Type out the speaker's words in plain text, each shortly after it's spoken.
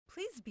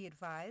Please be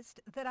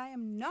advised that I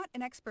am not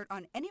an expert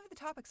on any of the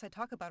topics I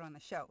talk about on the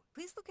show.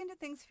 Please look into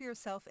things for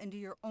yourself and do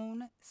your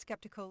own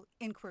skeptical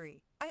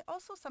inquiry. I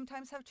also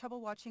sometimes have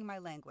trouble watching my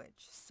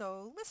language,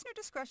 so listener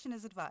discretion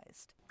is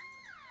advised.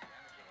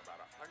 Damaging about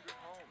 100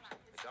 homes.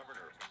 The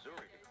governor of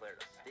Missouri declared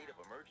a state of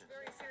emergency.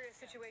 Very serious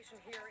situation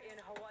here in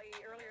Hawaii.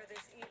 Earlier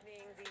this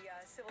evening, the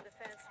civil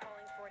defense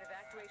calling for an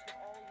evacuation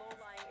of all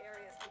low-lying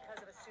areas because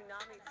of a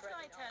tsunami threat.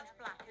 The sky turns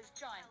black as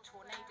giant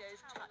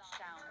tornadoes touch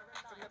down.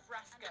 From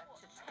Nebraska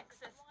to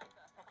Texas,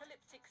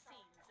 apocalyptic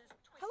scenes as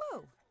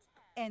Hello,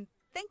 and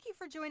thank you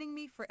for joining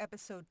me for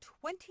episode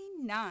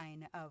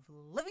 29 of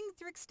Living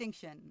Through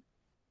Extinction.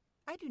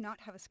 I do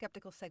not have a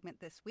skeptical segment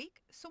this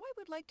week, so I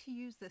would like to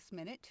use this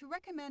minute to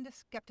recommend a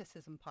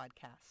skepticism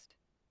podcast.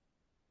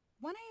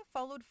 One I have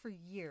followed for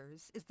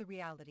years is The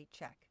Reality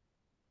Check.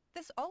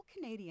 This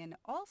all-Canadian,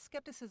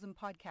 all-skepticism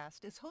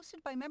podcast is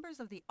hosted by members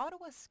of the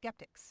Ottawa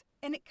Skeptics,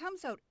 and it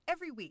comes out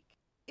every week.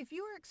 If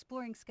you are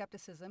exploring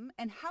skepticism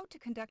and how to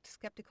conduct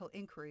skeptical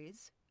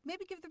inquiries,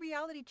 maybe give The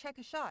Reality Check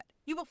a shot.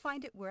 You will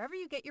find it wherever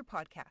you get your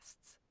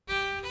podcasts.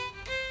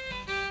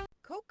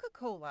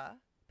 Coca-Cola,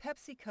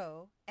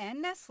 PepsiCo,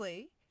 and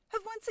Nestle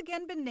have once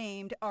again been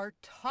named our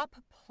top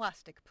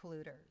plastic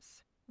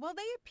polluters. While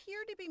they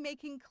appear to be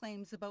making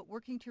claims about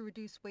working to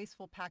reduce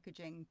wasteful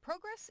packaging,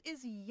 progress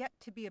is yet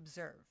to be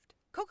observed.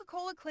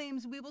 Coca-Cola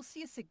claims we will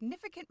see a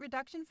significant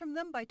reduction from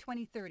them by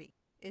 2030.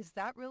 Is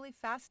that really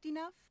fast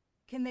enough?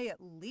 Can they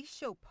at least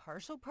show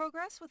partial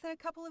progress within a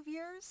couple of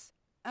years?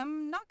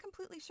 I'm not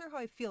completely sure how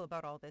I feel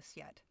about all this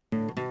yet.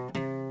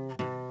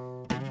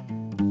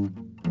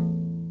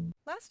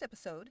 Last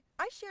episode,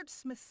 I shared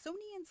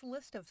Smithsonian's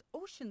list of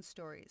ocean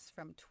stories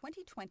from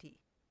 2020.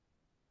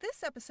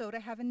 This episode, I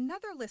have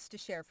another list to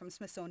share from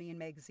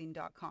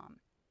SmithsonianMagazine.com.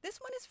 This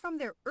one is from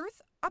their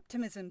Earth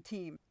Optimism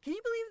team. Can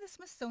you believe the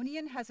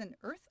Smithsonian has an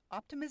Earth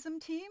Optimism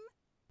team?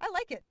 I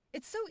like it.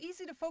 It's so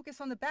easy to focus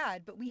on the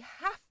bad, but we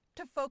have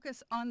to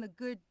focus on the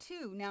good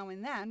too now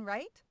and then,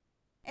 right?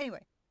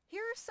 Anyway,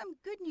 here are some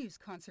good news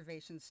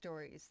conservation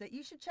stories that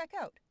you should check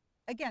out.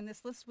 Again,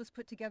 this list was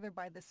put together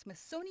by the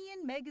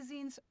Smithsonian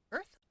Magazine's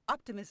Earth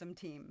Optimism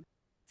team.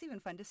 It's even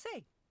fun to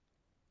say.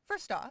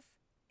 First off,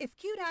 if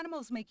cute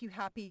animals make you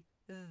happy,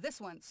 this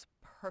one's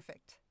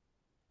perfect.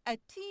 A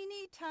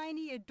teeny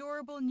tiny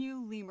adorable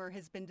new lemur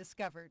has been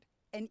discovered,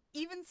 and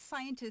even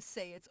scientists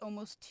say it's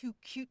almost too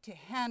cute to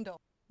handle.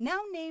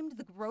 Now named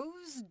the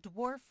Grove's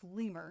dwarf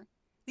lemur,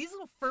 these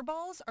little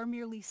furballs are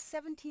merely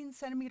 17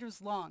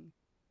 centimeters long.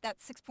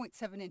 That's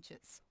 6.7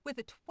 inches, with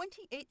a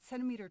 28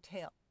 centimeter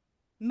tail.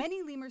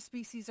 Many lemur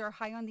species are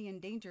high on the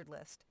endangered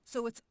list,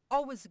 so it's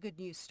always a good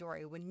news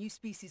story when new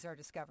species are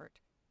discovered.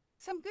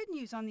 Some good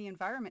news on the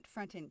environment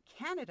front in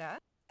Canada.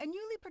 A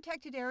newly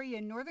protected area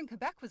in northern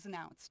Quebec was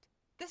announced.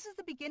 This is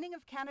the beginning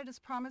of Canada's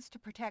promise to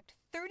protect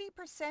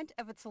 30%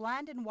 of its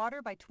land and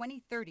water by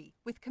 2030,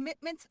 with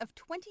commitments of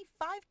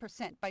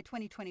 25% by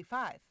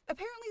 2025.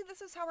 Apparently,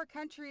 this is how our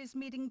country is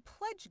meeting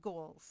pledge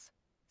goals.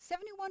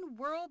 71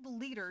 world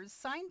leaders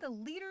signed the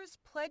Leaders'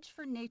 Pledge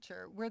for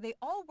Nature, where they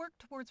all work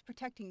towards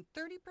protecting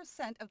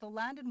 30% of the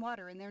land and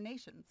water in their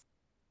nations.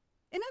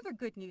 Another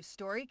good news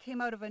story came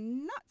out of a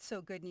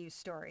not-so-good news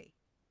story.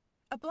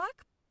 A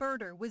black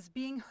birder was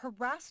being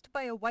harassed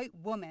by a white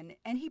woman,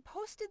 and he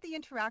posted the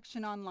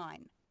interaction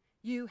online.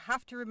 You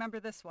have to remember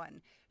this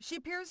one. She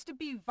appears to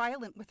be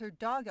violent with her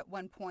dog at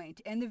one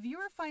point, and the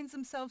viewer finds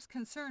themselves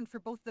concerned for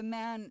both the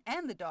man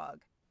and the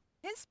dog.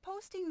 His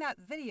posting that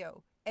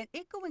video and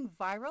it going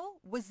viral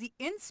was the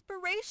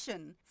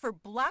inspiration for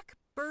Black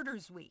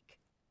Birders Week.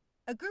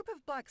 A group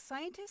of black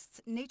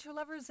scientists, nature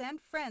lovers, and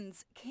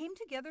friends came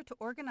together to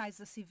organize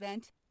this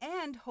event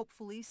and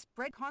hopefully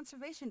spread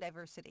conservation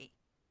diversity.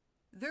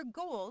 Their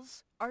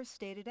goals are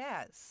stated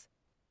as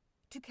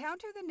to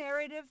counter the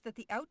narrative that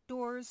the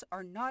outdoors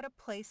are not a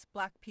place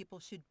black people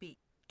should be,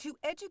 to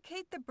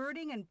educate the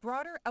birding and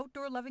broader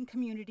outdoor-loving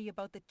community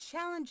about the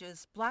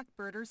challenges black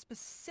birders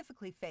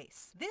specifically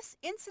face. This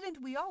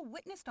incident we all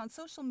witnessed on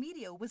social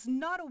media was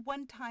not a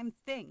one-time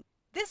thing.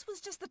 This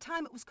was just the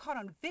time it was caught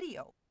on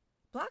video.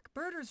 Black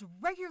birders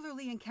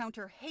regularly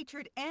encounter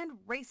hatred and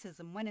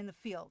racism when in the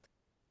field.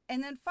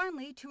 And then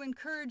finally, to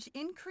encourage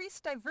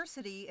increased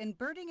diversity in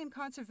birding and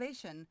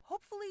conservation,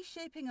 hopefully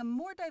shaping a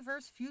more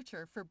diverse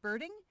future for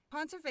birding,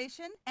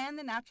 conservation, and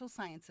the natural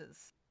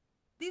sciences.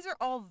 These are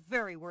all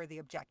very worthy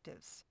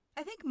objectives.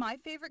 I think my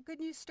favorite good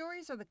news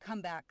stories are the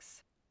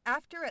comebacks.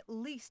 After at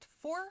least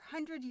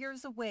 400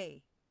 years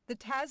away, the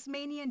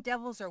Tasmanian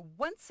devils are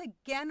once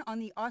again on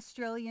the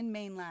Australian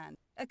mainland.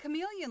 A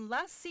chameleon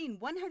last seen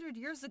 100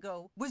 years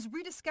ago was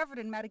rediscovered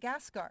in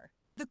Madagascar.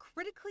 The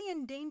critically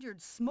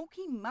endangered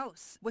smoky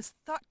mouse was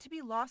thought to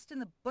be lost in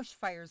the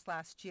bushfires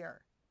last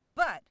year.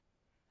 But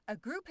a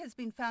group has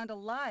been found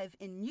alive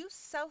in New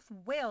South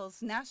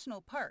Wales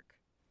National Park.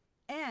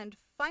 And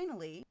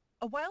finally,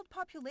 a wild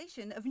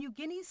population of New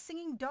Guinea's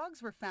singing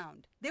dogs were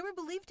found. They were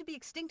believed to be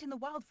extinct in the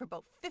wild for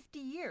about 50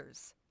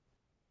 years.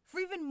 For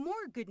even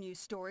more good news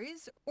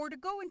stories, or to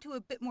go into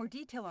a bit more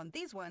detail on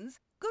these ones,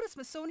 go to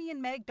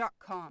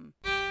SmithsonianMag.com.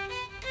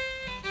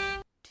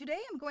 To Today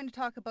I'm going to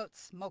talk about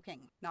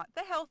smoking, not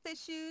the health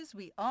issues.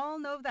 We all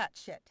know that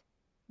shit.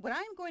 What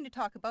I'm going to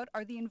talk about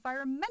are the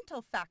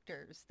environmental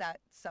factors that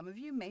some of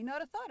you may not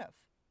have thought of.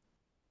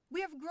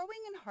 We have growing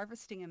and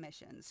harvesting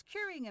emissions,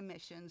 curing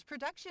emissions,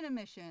 production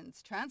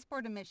emissions,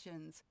 transport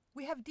emissions.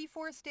 We have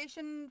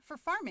deforestation for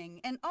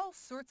farming and all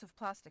sorts of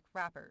plastic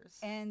wrappers.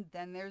 And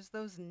then there's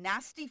those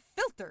nasty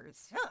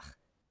filters. Ugh.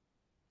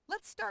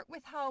 Let's start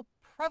with how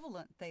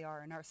prevalent they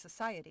are in our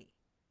society.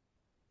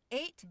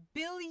 8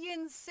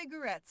 billion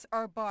cigarettes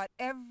are bought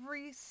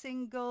every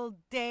single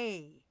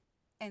day.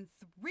 And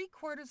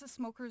 3/4 of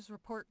smokers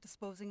report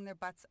disposing their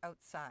butts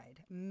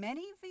outside,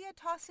 many via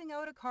tossing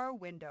out a car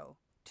window.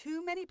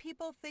 Too many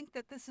people think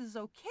that this is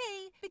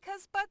okay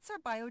because butts are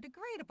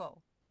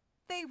biodegradable.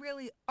 They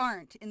really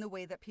aren't in the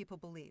way that people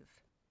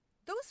believe.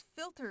 Those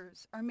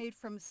filters are made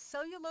from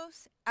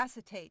cellulose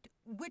acetate,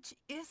 which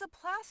is a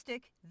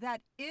plastic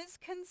that is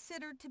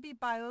considered to be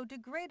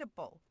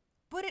biodegradable.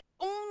 But it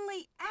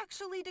only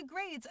actually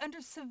degrades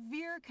under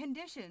severe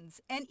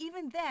conditions, and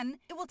even then,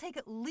 it will take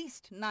at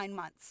least 9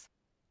 months.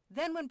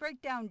 Then when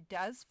breakdown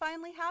does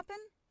finally happen,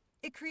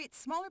 it creates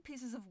smaller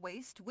pieces of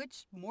waste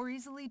which more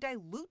easily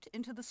dilute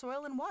into the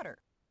soil and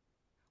water.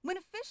 When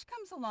a fish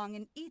comes along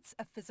and eats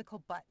a physical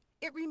butt,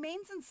 it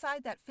remains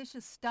inside that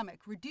fish's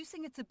stomach,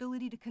 reducing its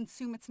ability to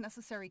consume its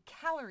necessary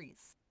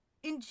calories.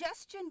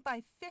 Ingestion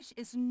by fish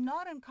is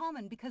not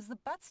uncommon because the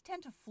butts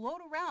tend to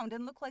float around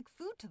and look like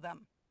food to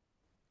them.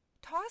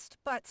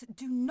 Tossed butts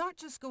do not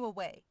just go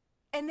away,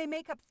 and they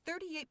make up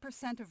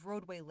 38% of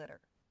roadway litter.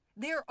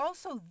 They are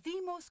also the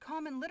most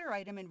common litter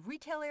item in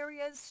retail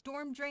areas,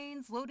 storm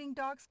drains, loading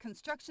docks,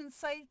 construction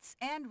sites,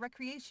 and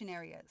recreation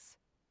areas.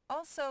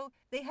 Also,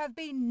 they have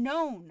been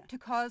known to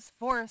cause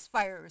forest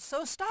fires,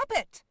 so stop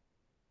it!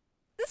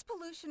 This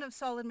pollution of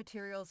solid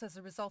materials as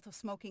a result of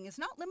smoking is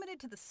not limited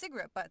to the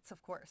cigarette butts,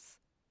 of course.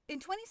 In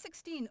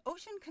 2016,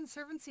 Ocean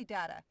Conservancy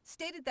data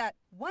stated that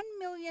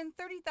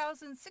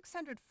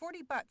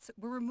 1,030,640 butts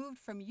were removed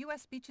from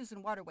U.S. beaches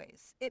and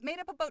waterways. It made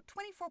up about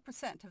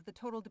 24% of the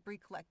total debris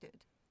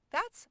collected.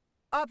 That's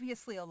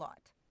obviously a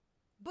lot.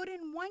 But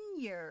in 1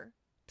 year,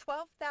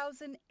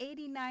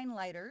 12,089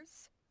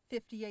 lighters,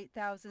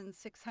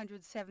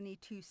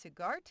 58,672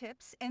 cigar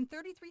tips, and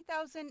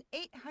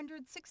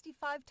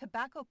 33,865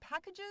 tobacco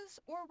packages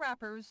or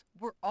wrappers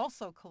were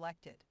also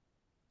collected.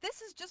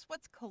 This is just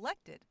what's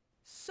collected.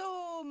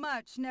 So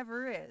much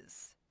never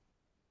is.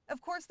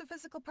 Of course, the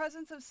physical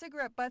presence of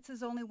cigarette butts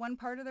is only one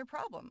part of their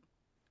problem.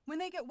 When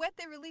they get wet,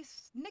 they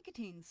release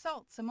nicotine,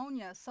 salts,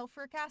 ammonia,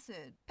 sulfuric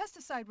acid,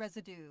 pesticide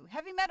residue,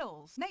 heavy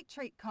metals,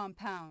 nitrate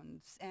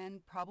compounds,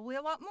 and probably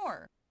a lot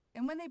more.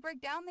 And when they break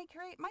down, they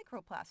create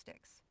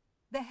microplastics.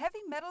 The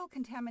heavy metal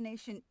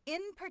contamination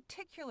in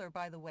particular,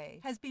 by the way,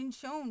 has been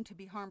shown to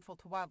be harmful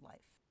to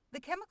wildlife. The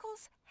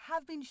chemicals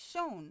have been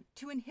shown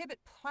to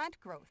inhibit plant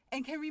growth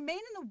and can remain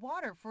in the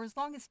water for as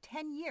long as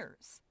 10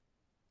 years.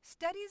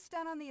 Studies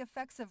done on the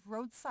effects of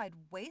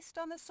roadside waste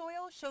on the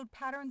soil showed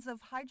patterns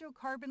of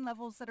hydrocarbon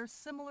levels that are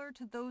similar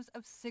to those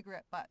of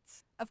cigarette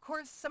butts. Of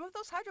course, some of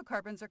those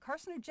hydrocarbons are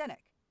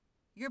carcinogenic.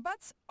 Your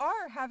butts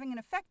are having an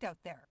effect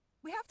out there.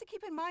 We have to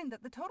keep in mind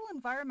that the total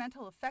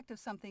environmental effect of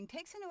something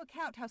takes into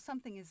account how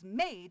something is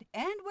made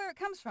and where it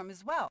comes from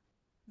as well.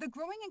 The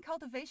growing and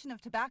cultivation of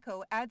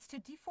tobacco adds to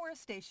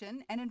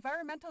deforestation and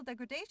environmental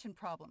degradation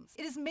problems.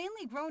 It is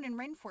mainly grown in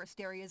rainforest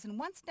areas, and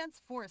once dense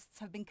forests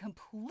have been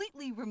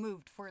completely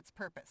removed for its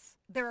purpose.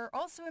 There are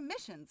also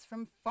emissions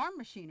from farm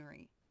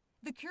machinery.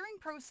 The curing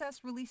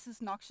process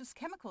releases noxious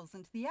chemicals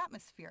into the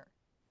atmosphere.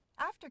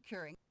 After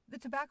curing, the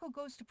tobacco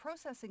goes to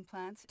processing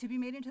plants to be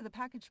made into the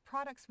packaged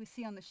products we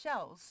see on the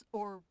shelves,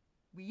 or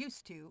we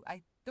used to.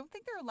 I don't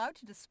think they're allowed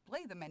to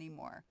display them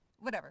anymore.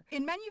 Whatever.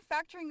 In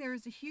manufacturing, there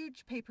is a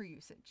huge paper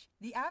usage.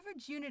 The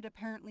average unit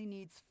apparently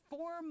needs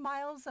 4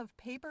 miles of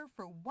paper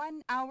for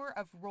 1 hour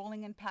of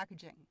rolling and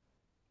packaging.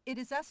 It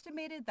is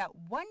estimated that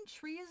 1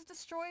 tree is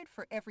destroyed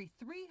for every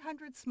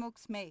 300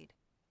 smokes made.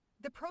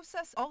 The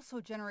process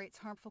also generates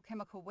harmful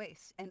chemical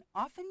waste and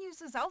often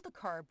uses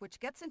aldecarb, which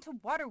gets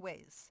into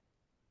waterways.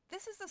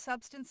 This is a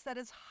substance that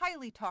is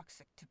highly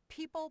toxic to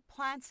people,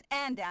 plants,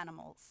 and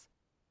animals.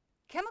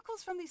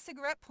 Chemicals from these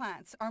cigarette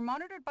plants are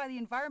monitored by the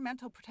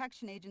Environmental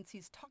Protection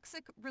Agency's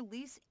Toxic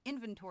Release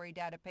Inventory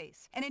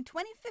database, and in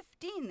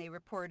 2015 they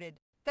reported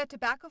that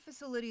tobacco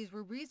facilities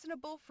were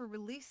reasonable for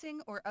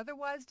releasing or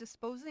otherwise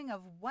disposing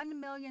of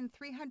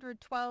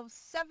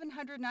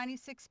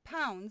 1,312,796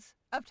 pounds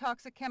of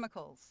toxic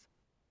chemicals.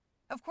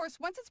 Of course,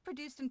 once it's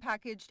produced and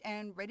packaged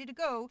and ready to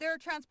go, there are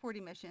transport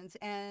emissions,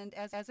 and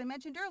as I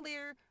mentioned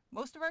earlier,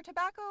 most of our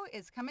tobacco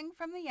is coming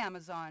from the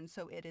Amazon,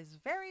 so it is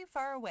very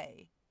far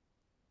away.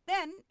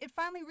 Then it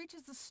finally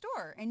reaches the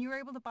store and you're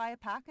able to buy a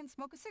pack and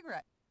smoke a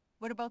cigarette.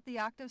 What about the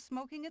act of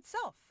smoking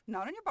itself?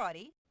 Not on your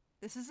body.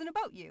 This isn't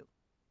about you.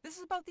 This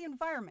is about the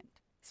environment.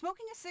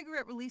 Smoking a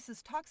cigarette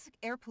releases toxic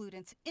air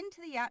pollutants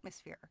into the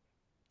atmosphere.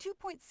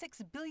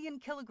 2.6 billion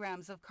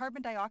kilograms of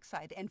carbon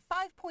dioxide and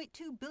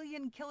 5.2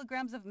 billion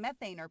kilograms of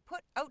methane are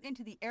put out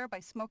into the air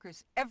by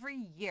smokers every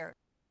year.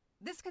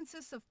 This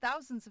consists of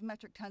thousands of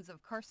metric tons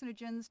of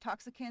carcinogens,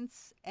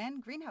 toxicants,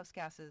 and greenhouse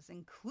gases,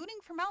 including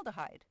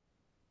formaldehyde.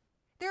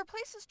 There are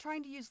places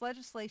trying to use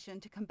legislation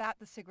to combat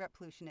the cigarette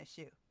pollution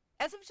issue.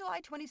 As of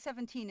July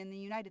 2017 in the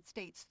United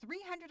States,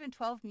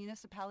 312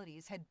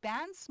 municipalities had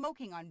banned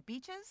smoking on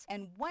beaches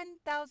and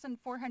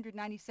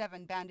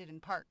 1,497 banned it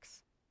in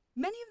parks.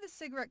 Many of the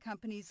cigarette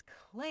companies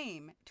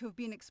claim to have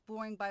been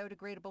exploring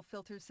biodegradable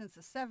filters since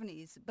the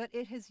 70s, but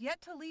it has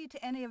yet to lead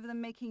to any of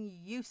them making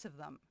use of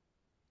them.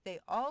 They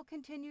all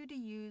continue to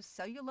use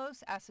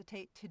cellulose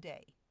acetate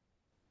today.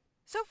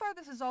 So far,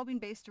 this has all been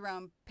based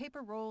around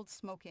paper-rolled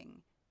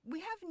smoking. We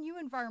have new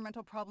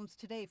environmental problems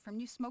today from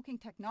new smoking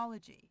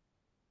technology.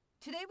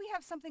 Today we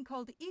have something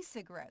called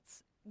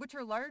e-cigarettes, which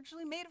are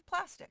largely made of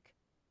plastic.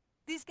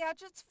 These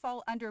gadgets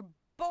fall under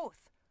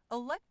both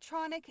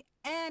electronic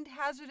and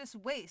hazardous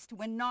waste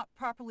when not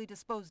properly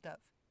disposed of.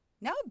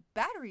 Now a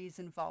battery is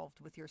involved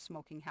with your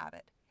smoking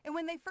habit. And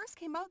when they first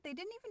came out, they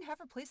didn't even have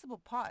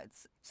replaceable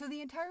pods, so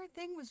the entire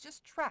thing was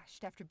just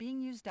trashed after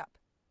being used up.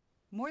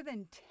 More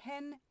than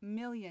 10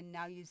 million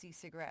now use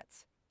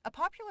e-cigarettes. A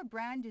popular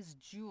brand is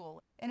Juul,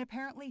 and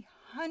apparently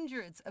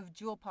hundreds of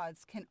Juul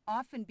pods can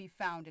often be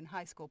found in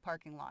high school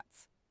parking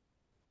lots.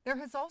 There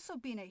has also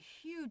been a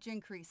huge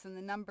increase in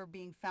the number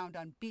being found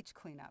on beach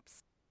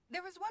cleanups.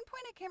 There was one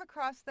point I came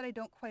across that I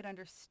don't quite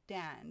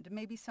understand.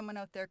 Maybe someone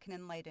out there can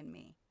enlighten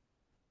me.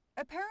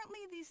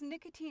 Apparently these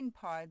nicotine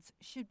pods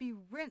should be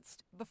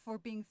rinsed before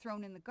being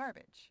thrown in the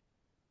garbage.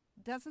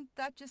 Doesn't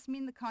that just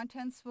mean the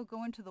contents will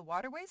go into the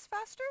waterways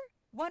faster?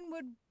 One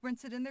would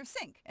rinse it in their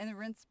sink, and the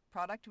rinsed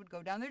product would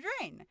go down their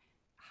drain.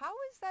 How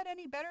is that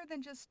any better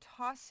than just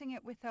tossing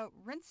it without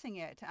rinsing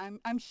it?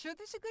 I'm sure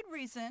there's a good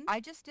reason. I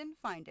just didn't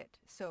find it,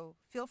 so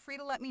feel free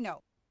to let me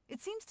know.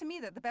 It seems to me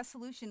that the best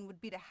solution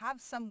would be to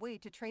have some way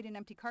to trade in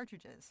empty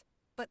cartridges,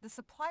 but the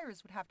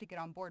suppliers would have to get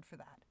on board for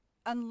that.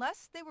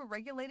 Unless they were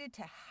regulated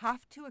to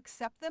have to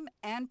accept them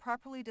and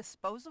properly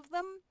dispose of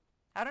them,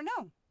 I don't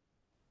know.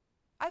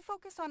 I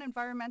focus on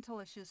environmental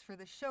issues for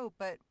the show,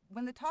 but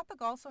when the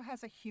topic also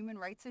has a human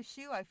rights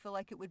issue, I feel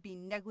like it would be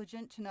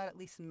negligent to not at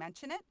least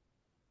mention it.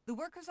 The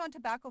workers on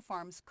tobacco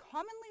farms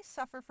commonly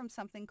suffer from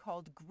something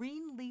called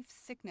green leaf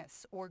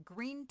sickness or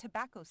green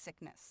tobacco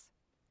sickness.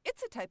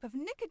 It's a type of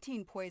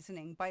nicotine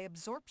poisoning by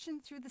absorption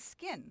through the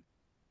skin.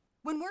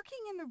 When working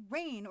in the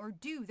rain or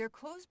dew, their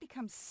clothes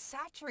become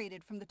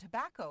saturated from the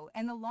tobacco,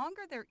 and the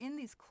longer they're in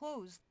these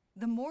clothes,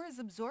 the more is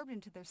absorbed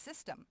into their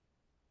system.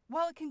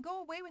 While it can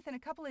go away within a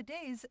couple of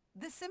days,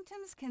 the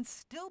symptoms can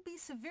still be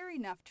severe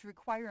enough to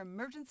require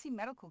emergency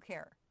medical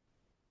care.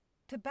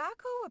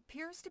 Tobacco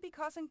appears to be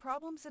causing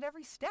problems at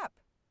every step.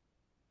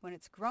 When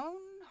it's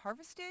grown,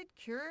 harvested,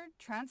 cured,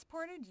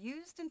 transported,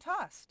 used, and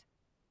tossed.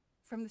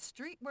 From the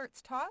street where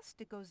it's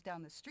tossed, it goes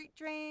down the street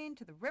drain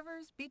to the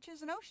rivers,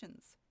 beaches, and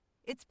oceans.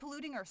 It's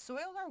polluting our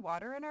soil, our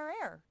water, and our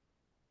air.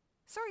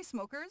 Sorry,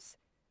 smokers.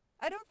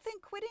 I don't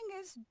think quitting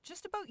is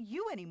just about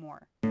you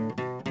anymore.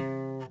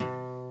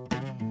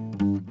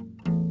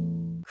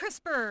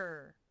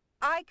 CRISPR!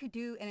 I could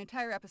do an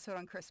entire episode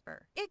on CRISPR.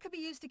 It could be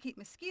used to keep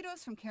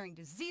mosquitoes from carrying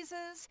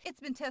diseases. It's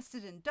been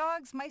tested in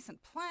dogs, mice,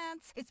 and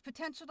plants. Its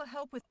potential to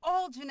help with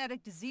all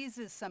genetic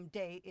diseases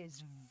someday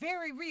is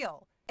very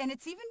real. And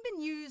it's even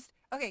been used,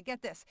 okay,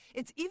 get this,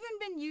 it's even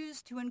been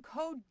used to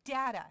encode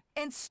data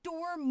and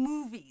store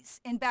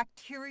movies in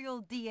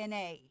bacterial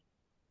DNA.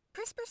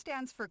 CRISPR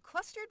stands for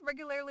Clustered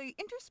Regularly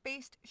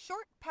Interspaced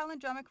Short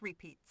Palindromic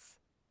Repeats.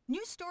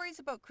 New stories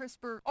about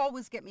CRISPR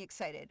always get me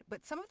excited,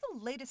 but some of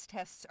the latest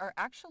tests are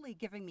actually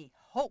giving me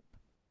hope.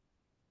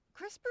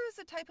 CRISPR is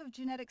a type of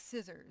genetic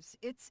scissors.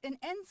 It's an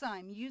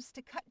enzyme used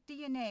to cut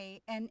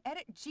DNA and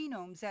edit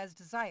genomes as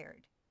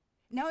desired.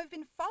 Now, I've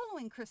been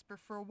following CRISPR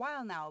for a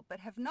while now, but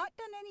have not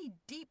done any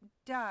deep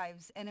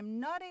dives and am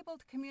not able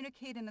to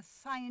communicate in a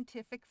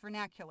scientific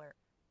vernacular.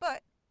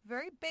 But,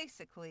 very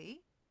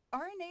basically,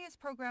 RNA is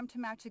programmed to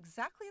match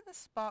exactly the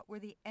spot where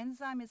the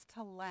enzyme is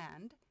to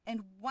land,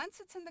 and once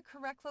it's in the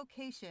correct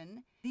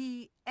location,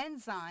 the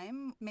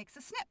enzyme makes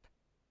a snip.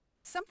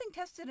 Something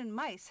tested in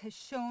mice has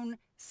shown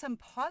some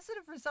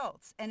positive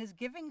results and is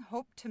giving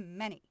hope to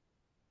many.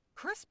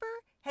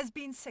 CRISPR has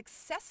been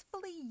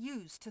successfully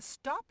used to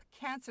stop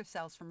cancer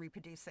cells from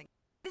reproducing.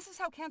 This is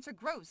how cancer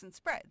grows and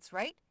spreads,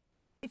 right?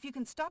 If you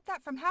can stop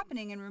that from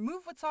happening and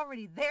remove what's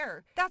already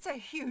there, that's a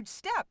huge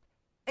step.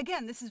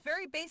 Again, this is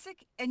very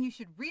basic and you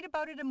should read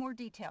about it in more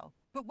detail.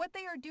 But what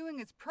they are doing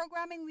is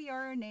programming the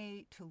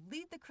RNA to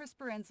lead the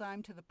CRISPR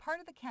enzyme to the part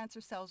of the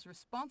cancer cells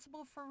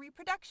responsible for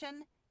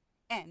reproduction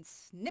and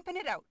snipping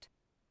it out.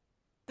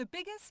 The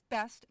biggest,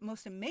 best,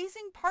 most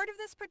amazing part of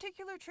this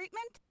particular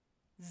treatment?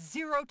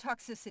 Zero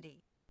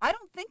toxicity. I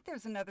don't think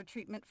there's another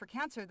treatment for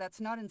cancer that's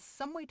not in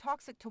some way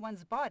toxic to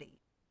one's body.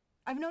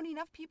 I've known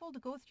enough people to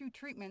go through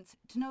treatments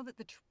to know that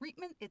the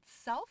treatment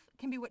itself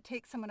can be what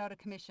takes someone out of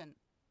commission.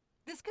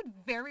 This could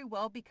very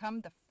well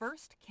become the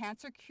first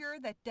cancer cure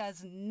that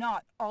does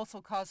not also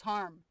cause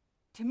harm.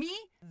 To me,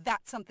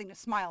 that's something to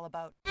smile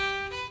about.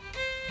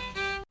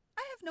 I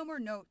have no more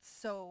notes,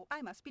 so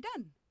I must be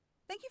done.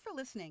 Thank you for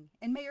listening,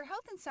 and may your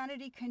health and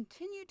sanity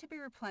continue to be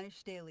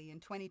replenished daily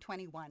in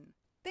 2021.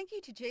 Thank you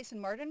to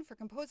Jason Martin for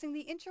composing the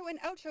intro and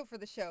outro for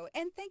the show,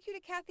 and thank you to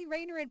Kathy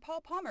Rayner and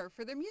Paul Palmer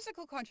for their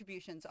musical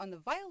contributions on the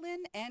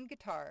violin and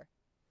guitar.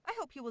 I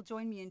hope you will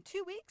join me in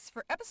 2 weeks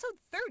for episode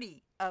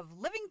 30 of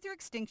Living Through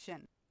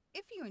Extinction.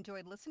 If you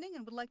enjoyed listening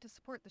and would like to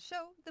support the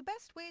show, the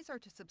best ways are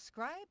to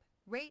subscribe,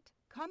 rate,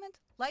 comment,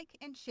 like,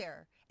 and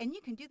share. And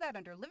you can do that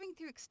under Living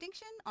Through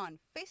Extinction on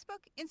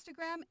Facebook,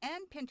 Instagram,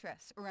 and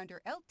Pinterest, or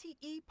under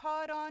LTE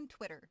Pod on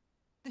Twitter.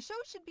 The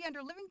show should be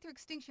under Living Through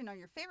Extinction on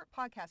your favorite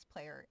podcast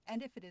player,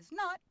 and if it is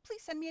not,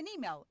 please send me an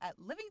email at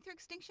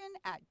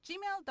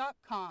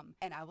livingthroughextinction@gmail.com,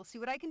 and I will see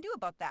what I can do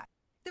about that.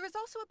 There is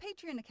also a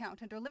Patreon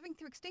account under Living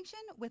Through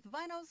Extinction with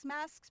vinyls,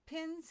 masks,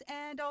 pins,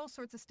 and all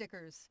sorts of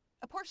stickers.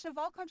 A portion of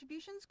all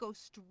contributions goes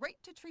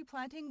straight to tree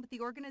planting with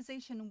the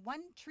organization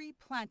One Tree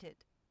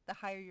Planted. The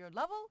higher your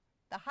level,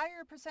 the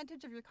higher a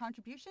percentage of your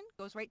contribution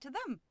goes right to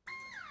them.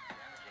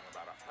 Damaging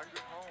about 100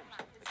 homes.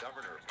 The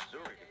governor of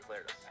Missouri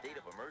declared a state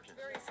of emergency.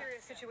 Very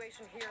serious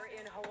situation here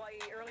in Hawaii.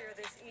 Earlier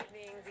this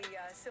evening, the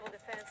civil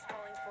defense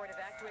calling for an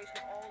evacuation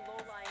of all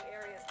low-lying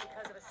areas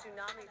because of a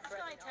tsunami The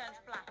sky threat.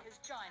 turns black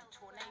as giant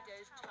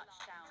tornadoes touch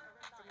down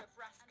from the